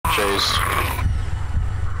chased.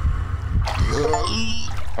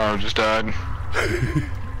 Oh, just died.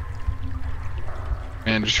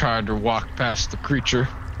 And just tried to walk past the creature.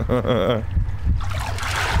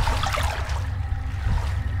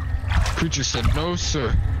 Creature said, "No,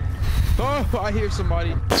 sir." Oh, I hear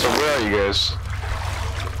somebody. So where are you guys?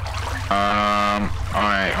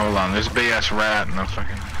 Alright, hold on. There's a big ass rat in the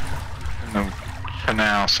fucking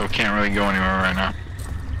canal, so can't really go anywhere right now.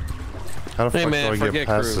 How the Hey fuck man, do I forget get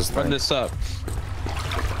past crew. this Run thing? this up.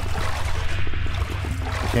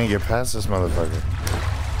 I can't get past this motherfucker.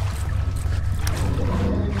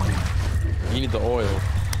 You need the oil.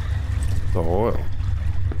 The oil.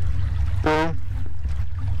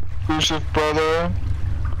 Yusuf, brother.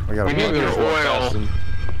 I got We need your oil.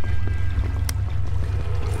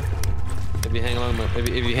 If you hang along the,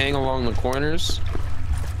 if you hang along the corners.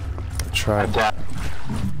 Try that.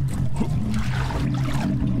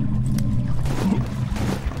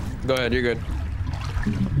 Go ahead, you're good.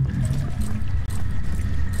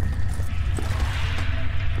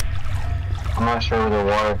 I'm not sure where the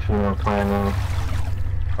water treatment plant is.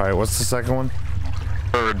 Alright, what's the second one?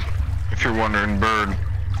 Bird. If you're wondering, bird.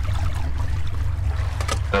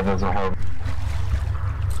 That doesn't help.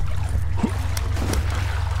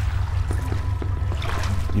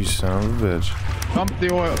 You son of a bitch. Dump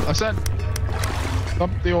the oil. I said,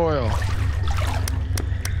 dump the oil.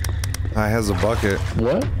 I has a bucket.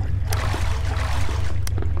 What?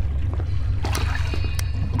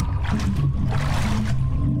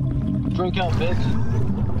 Drink up, bitch.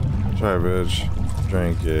 Try, bitch.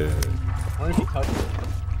 Drink it. What if you touch it?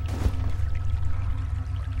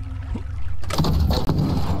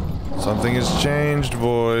 Something has changed,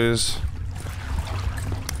 boys.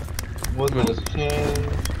 What has changed?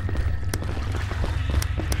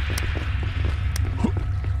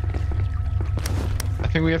 I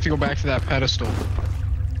think we have to go back to that pedestal.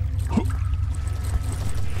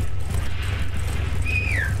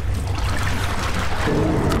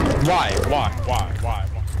 Why?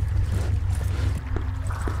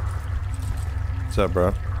 What's up,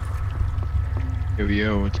 bro?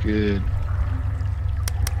 Yo, what's good?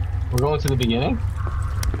 We're going to the beginning?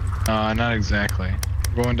 Not exactly.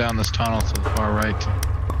 We're going down this tunnel to the far right.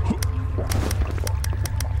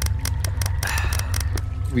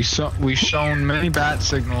 We've shown many bat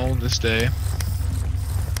signal this day.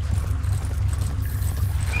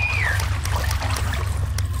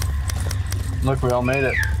 Look, we all made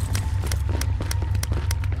it.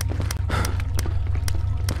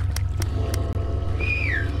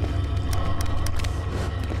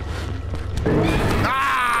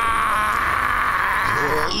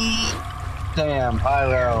 Damn,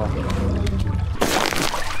 Pyro.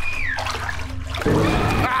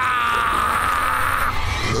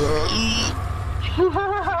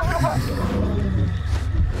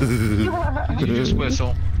 You just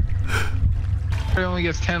whistle. He only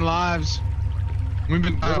gets 10 lives. We've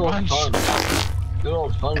been Good a old bunch. fun. Good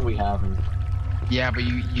old fun we having. Yeah, but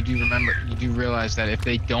you do remember, you do realize that if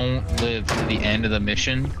they don't live to the end of the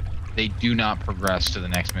mission, they do not progress to the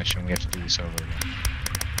next mission. We have to do this over again.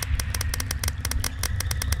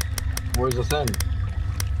 Where's this end?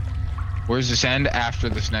 Where's this end after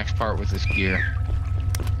this next part with this gear?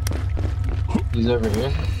 He's over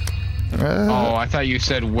here. Oh, I thought you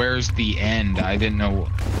said where's the end. I didn't know.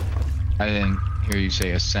 I didn't hear you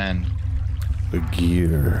say ascend. The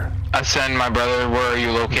gear. Ascend, my brother. Where are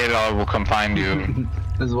you located? I will come find you.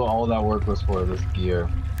 This is what all that work was for, this gear.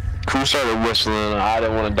 Crew started whistling. I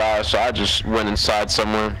didn't want to die, so I just went inside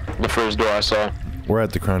somewhere. The first door I saw. We're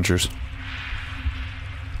at the Crunchers.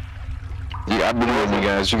 Yeah, I believe in you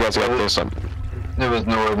guys. You guys got this. There was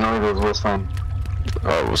nobody was whistling.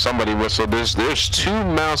 Oh, well, somebody whistled. There's two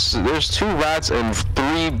rats and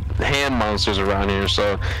 3 hand monsters around here.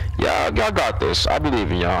 So, yeah, y'all got this. I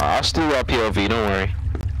believe in y'all. I'll steal your POV. Don't worry.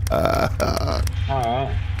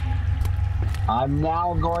 Alright. I'm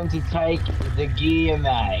now going to take the gear,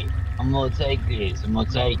 mate. I'm gonna take this. I'm gonna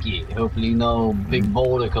take it. Hopefully no big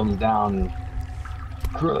boulder comes down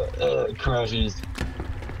and crushes.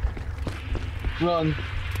 Run.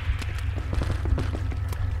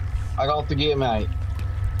 I got the gear, mate.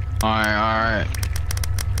 Alright.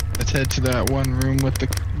 Let's head to that one room with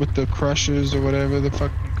the crushers or whatever the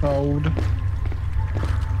fucking called.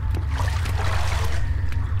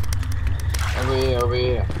 Over here, over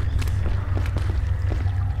here.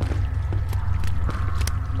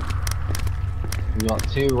 We got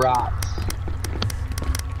 2 rats.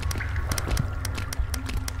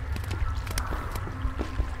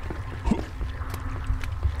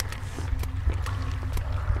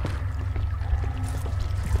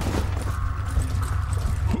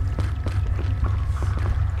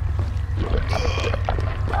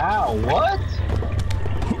 Ow, what?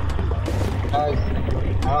 Guys,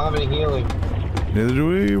 I don't have any healing. Neither do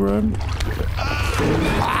we, run.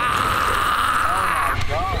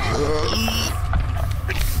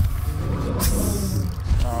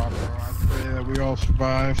 Oh, bro, I pray that we all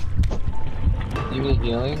survive. Do you need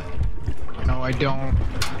healing? No, I don't.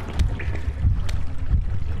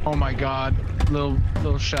 Oh my god. Little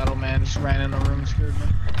shadow man just ran in the room and scared me.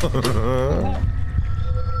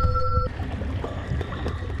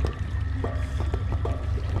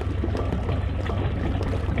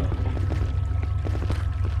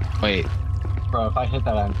 Wait. Bro, if I hit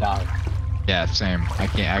that, I'm down. Yeah, same. I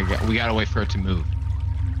can't. We gotta wait for it to move.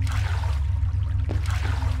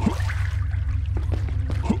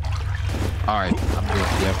 Alright, I'm good.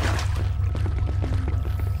 Yep.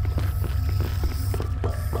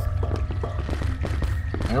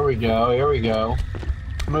 Here we go, here we go.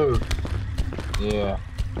 Move. Yeah.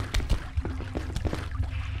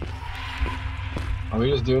 Are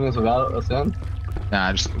we just doing this without us in?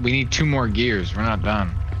 Nah, we need 2 more gears. We're not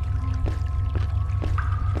done.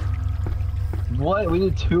 What? We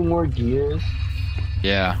need 2 more gears?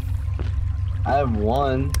 Yeah. I have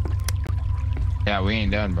 1. Yeah, we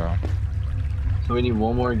ain't done, bro. So we need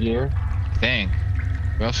 1 more gear? I think.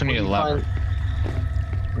 We also need a lever.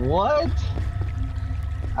 What?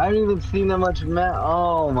 I haven't even seen that much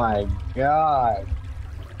Oh my god.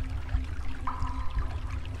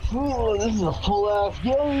 Ooh, this is a full ass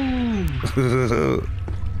game.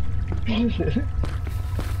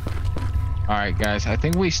 Alright, guys. I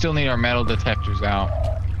think we still need our metal detectors out.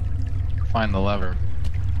 Find the lever.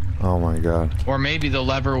 Oh my god. Or maybe the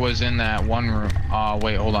lever was in that one room. Oh,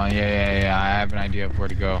 wait, hold on. Yeah. I have an idea of where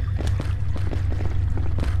to go.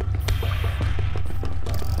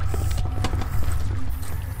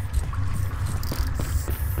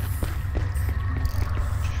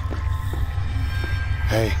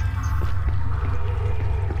 Hey.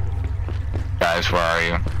 Guys, where are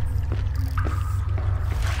you?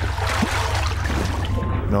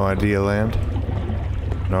 No idea, land.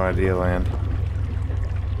 No idea, land.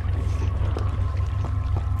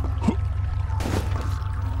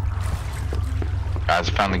 Guys,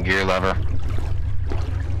 I found the gear lever.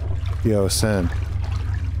 Yo, Sen.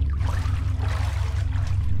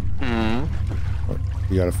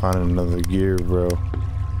 You gotta find another gear, bro.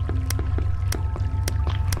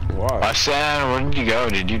 Why? Sam, where did you go?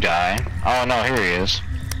 Did you die? Oh no, here he is.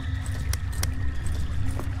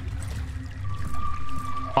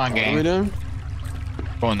 Come on, gang. What are we doing?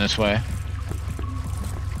 Going this way.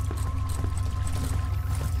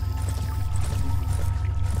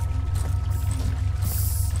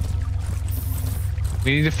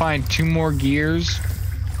 We need to find 2 more gears.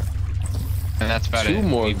 And that's about it. 2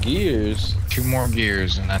 more gears? 2 more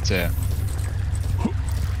gears, and that's it.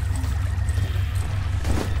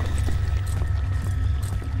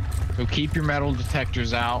 So keep your metal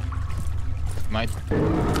detectors out. Might.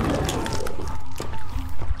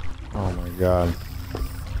 Oh my god.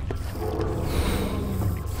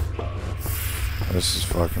 This is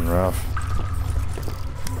fucking rough.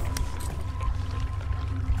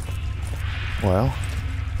 Well,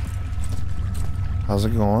 how's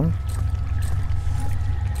it going?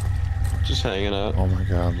 Just hanging out. Oh my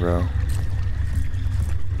god, bro.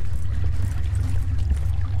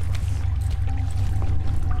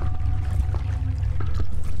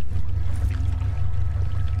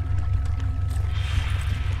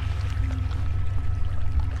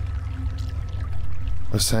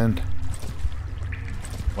 Ascend.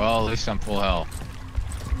 Well, at least I'm full health.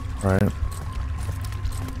 Right.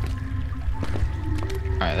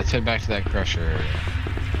 Alright, let's head back to that crusher area.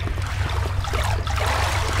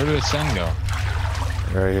 Where did the sun go?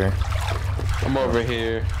 Right here. I'm over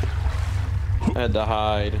here. I had to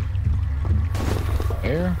hide.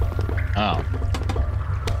 Where? Oh.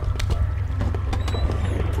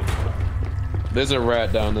 There's a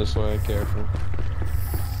rat down this way, careful.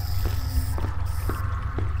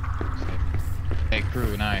 Hey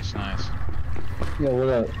crew, nice. Yo, what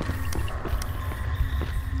up?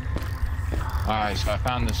 Alright, so I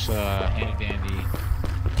found this handy dandy.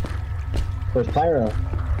 Where's Pyro?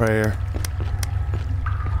 Right here.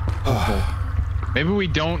 Maybe we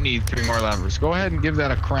don't need 3 more levers. Go ahead and give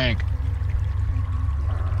that a crank.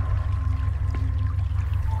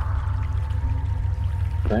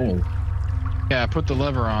 Dang. Yeah, put the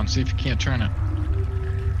lever on, see if you can't turn it.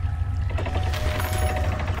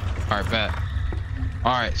 Alright, bet.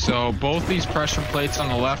 Alright, so both these pressure plates on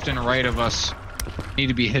the left and right of us need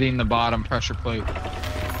to be hitting the bottom pressure plate.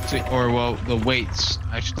 So, or, well, the weights,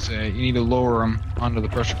 I should say. You need to lower them onto the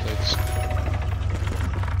pressure plates.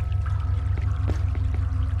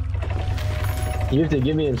 You have to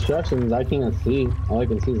give me instructions. I can't see. All I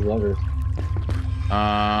can see is levers.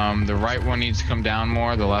 The right one needs to come down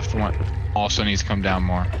more. The left one also needs to come down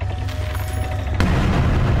more.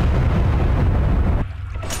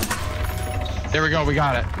 There we go. We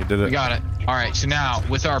got it. You did it. We got it. All right. So now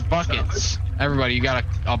with our buckets, everybody, you got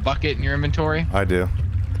a bucket in your inventory? I do.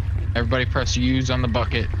 Everybody press use on the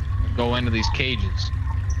bucket. Go into these cages.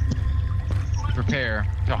 Prepare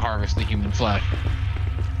to harvest the human flesh.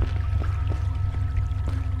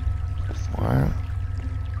 What?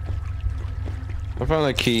 I found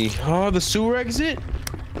the key. Oh, the sewer exit?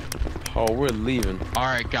 Oh, we're leaving. All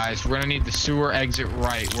right, guys, we're gonna need the sewer exit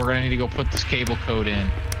right. We're gonna need to go put this cable code in.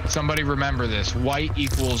 Somebody remember this. White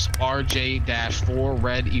equals RJ-4,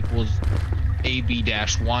 red equals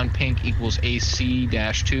AB-1, pink equals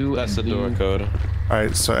AC-2. That's the door code. All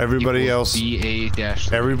right, so everybody else,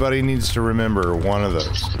 BA-3. everybody needs to remember one of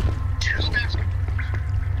those.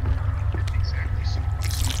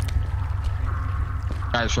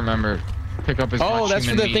 Guys, remember, pick up as much Oh, that's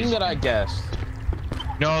for human the thing meat. that I guessed.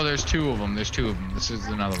 No, there's two of them. There's two of them. This is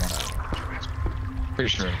another one. Pretty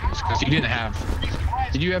sure it is, because you didn't have...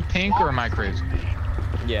 Did you have pink, or am I crazy?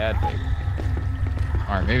 Yeah, I think.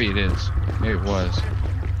 All right, maybe it is. Maybe it was.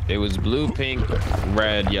 It was blue, pink,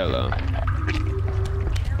 red, yellow.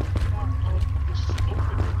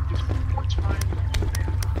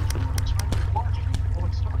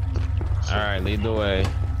 All right, lead the way.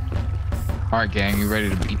 All right, gang, you ready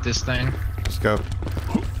to beat this thing? Let's go.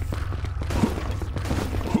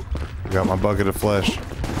 Got my bucket of flesh.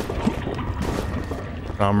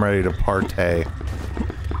 I'm ready to partay.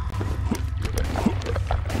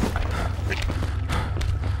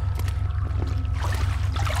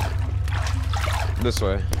 This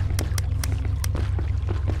way.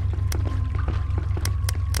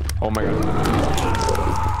 Oh my god.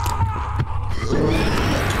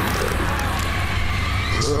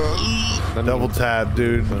 Double tap,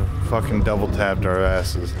 dude. Fucking double tapped our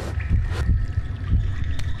asses.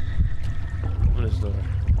 What is that?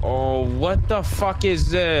 Oh, what the fuck is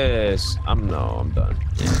this? I'm done.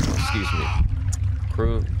 Yeah, excuse me.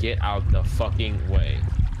 Crew, get out the fucking way.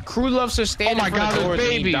 Crew loves to stand Oh my in front God, of doors there's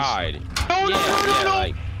and he babies. died. No, no, no, no, no.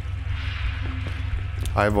 Like,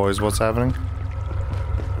 Hi, boys. What's happening?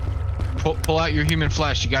 Pull out your human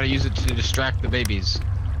flesh. You gotta use it to distract the babies.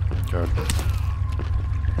 Okay.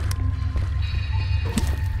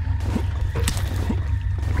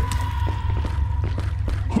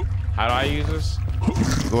 how do I use this?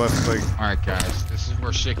 Left click. All right, guys, this is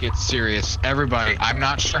where shit gets serious. Everybody, I'm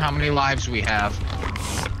not sure how many lives we have,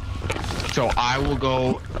 so I will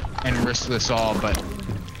go and risk this all, but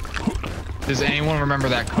does anyone remember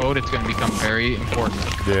that code? It's gonna become very important.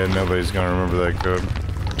 Yeah, nobody's gonna remember that code.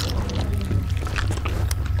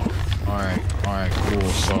 All right, cool.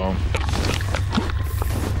 So,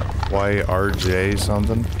 YRJ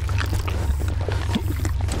something?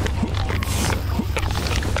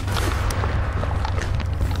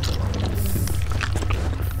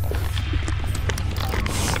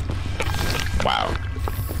 Wow.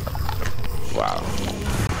 Wow.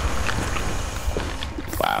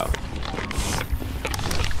 Wow.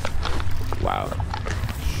 Wow.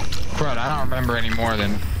 Crud, I don't remember any more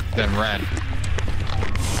than red.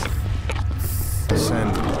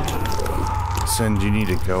 Send, you need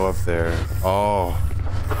to go up there. Oh.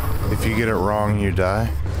 If you get it wrong, you die?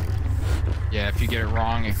 Yeah, if you get it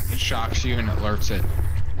wrong, it shocks you and it alerts it.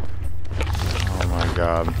 Oh my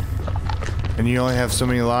god. And you only have so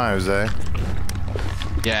many lives, eh?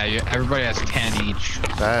 Yeah, everybody has 10 each.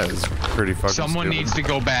 That is pretty fucking Someone stupid. needs to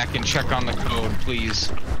go back and check on the code,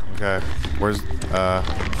 please. Okay. Where's,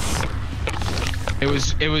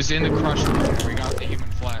 It was in the crush room where we got the human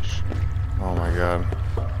flesh. oh my god.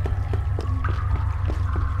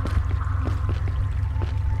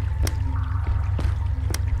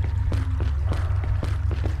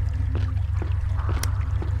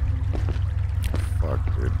 Fuck,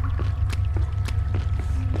 dude.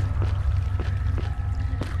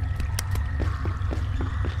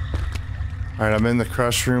 Alright, I'm in the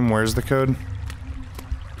crush room. Where's the code?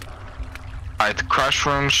 Alright, the crush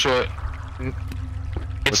room should...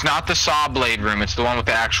 It's not the saw blade room, it's the one with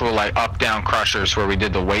the actual, like, up-down crushers where we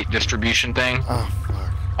did the weight distribution thing. Oh,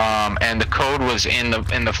 fuck. And the code was in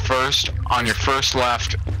the first, on your first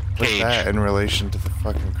left What's page. that in relation to the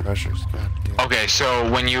fucking crushers? God damn. Okay, so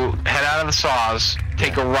when you head out of the saws,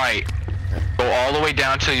 take a right, go all the way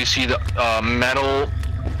down till you see the metal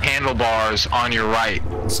handlebars on your right.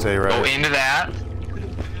 Stay right. Go into that.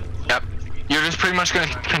 Yep. You're just pretty much going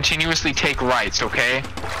to continuously take rights, okay?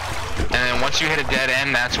 And then once you hit a dead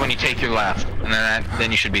end, that's when you take your left. And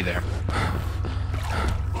then you should be there.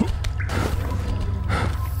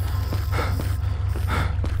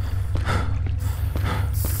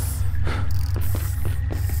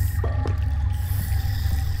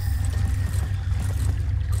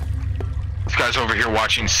 guys over here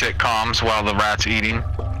watching sitcoms while the rat's eating.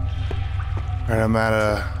 Alright, I'm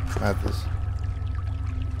at this.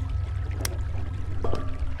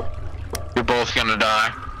 You're both gonna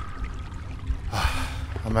die.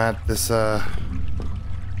 I'm at this, oh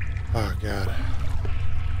god.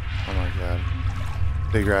 Oh my god.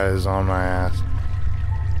 Big rat is on my ass.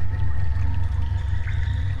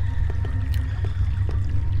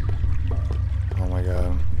 Oh my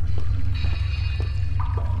god.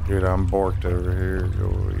 Dude, I'm borked over here.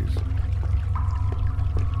 Goalies.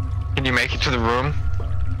 Can you make it to the room?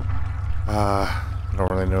 I don't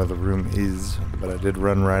really know where the room is, but I did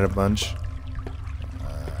run right a bunch.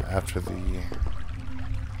 After the...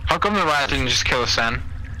 How come the rat didn't just kill us then?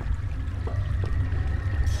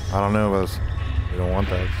 I don't know, but we don't want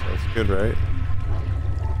that, so that's good, right?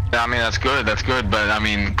 Yeah, I mean, that's good, but I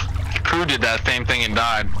mean, crew did that same thing and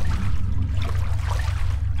died.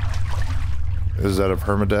 Is that a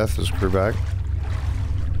permadeath? Is crew back?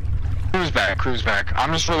 Crew's back.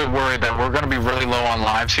 I'm just really worried that we're gonna be really low on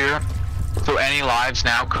lives here. So any lives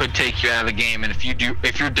now could take you out of the game, and if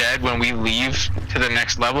you're dead when we leave to the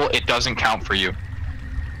next level, it doesn't count for you.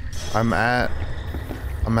 I'm at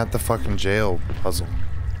the fucking jail puzzle.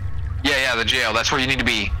 Yeah, the jail. That's where you need to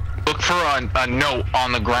be. Look for a note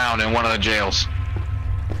on the ground in one of the jails.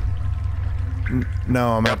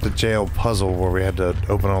 No, I'm at the jail puzzle where we had to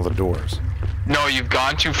open all the doors. No, you've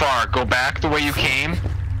gone too far. Go back the way you came,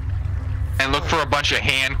 and look for a bunch of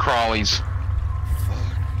hand crawlies.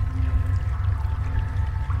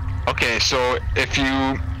 Okay, so if you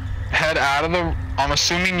head out of the, I'm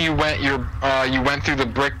assuming you went through the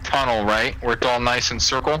brick tunnel, right? Where it's all nice and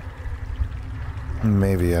circle.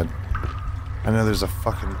 Maybe I know there's a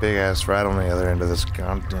fucking big ass rat on the other end of this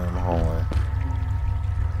goddamn hallway.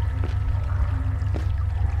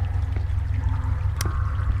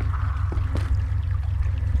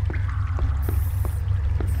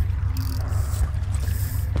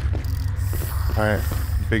 Alright,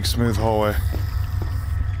 big smooth hallway.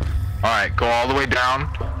 Alright, go all the way down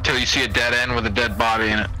till you see a dead end with a dead body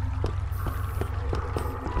in it.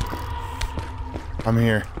 I'm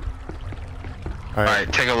here.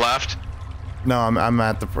 Alright, take a left. No, I'm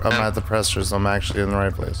at the pressers. I'm actually in the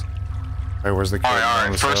right place. Alright, where's the key?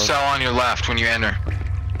 Alright. First cell on your left when you enter.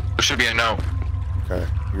 There should be a note. Okay,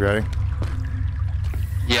 you ready?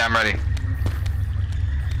 Yeah, I'm ready.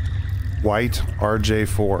 White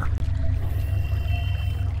RJ4.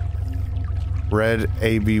 Red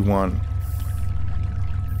AB1.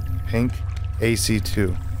 Pink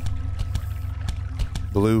AC2.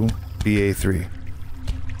 Blue BA3.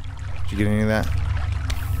 Did you get any of that?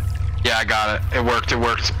 Yeah, I got it. It worked.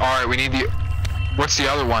 Alright, we need the... What's the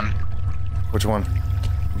other one? Which one?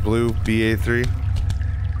 Blue BA3?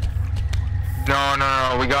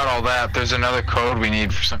 No, we got all that. There's another code we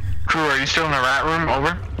need for some... Crew, are you still in the rat room?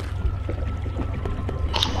 Over?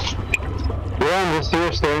 Yeah, I'm just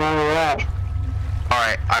here staying on the rat.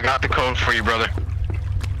 Alright, I got the code for you, brother.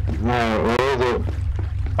 Alright, what is it?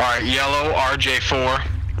 Alright, yellow RJ4,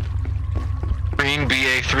 green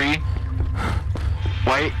BA3,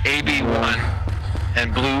 white AB1,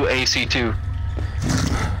 and blue AC2.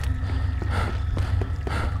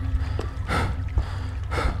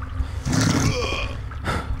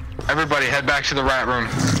 Everybody head back to the rat room.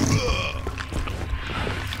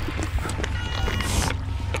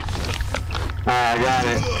 I got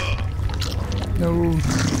it. No.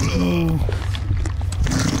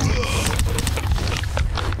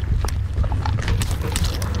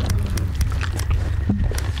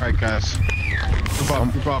 Alright, guys.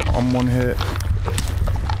 Group up. I'm one hit.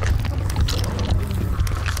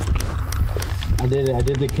 I did it. I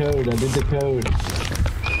did the code.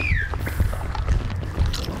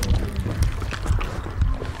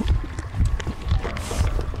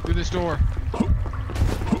 Through this door.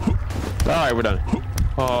 Alright, we're done.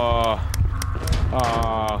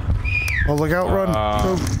 Oh, look out, run.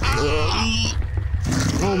 Go.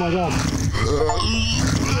 Oh my god.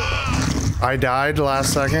 I died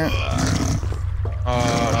last second.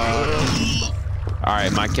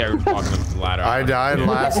 Alright, my character's walking up the ladder. I died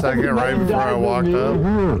last second right before I walked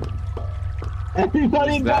up.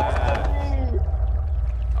 Everybody died.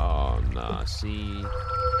 Oh, nah, see.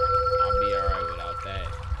 I'll be alright without that.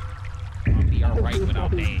 I'll be alright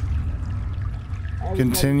without that.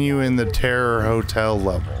 Continue in the Terror Hotel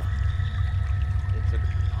level.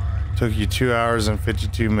 Took you 2 hours and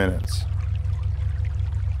 52 minutes.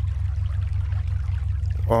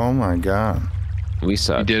 Oh my god. We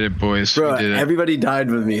suck. We did it, boys. Bro, we did it. everybody died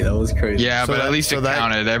with me. That was crazy. Yeah, So but that- at least so it that-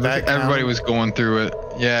 counted. that Everybody counted? was going through it.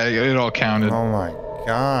 Yeah, it all counted. Oh my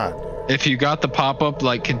god. If you got the pop-up,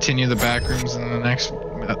 like, continue the back rooms in the next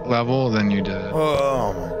level, then you did it.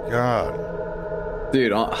 Oh my god.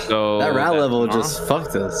 Dude, So that rat level huh? just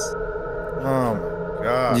fucked us. Oh my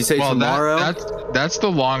god. Did you say tomorrow? That's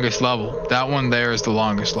the longest level. That one there is the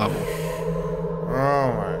longest level.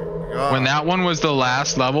 Oh my god. When that one was the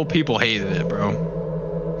last level, people hated it,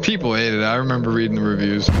 bro. People hated it. I remember reading the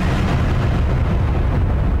reviews.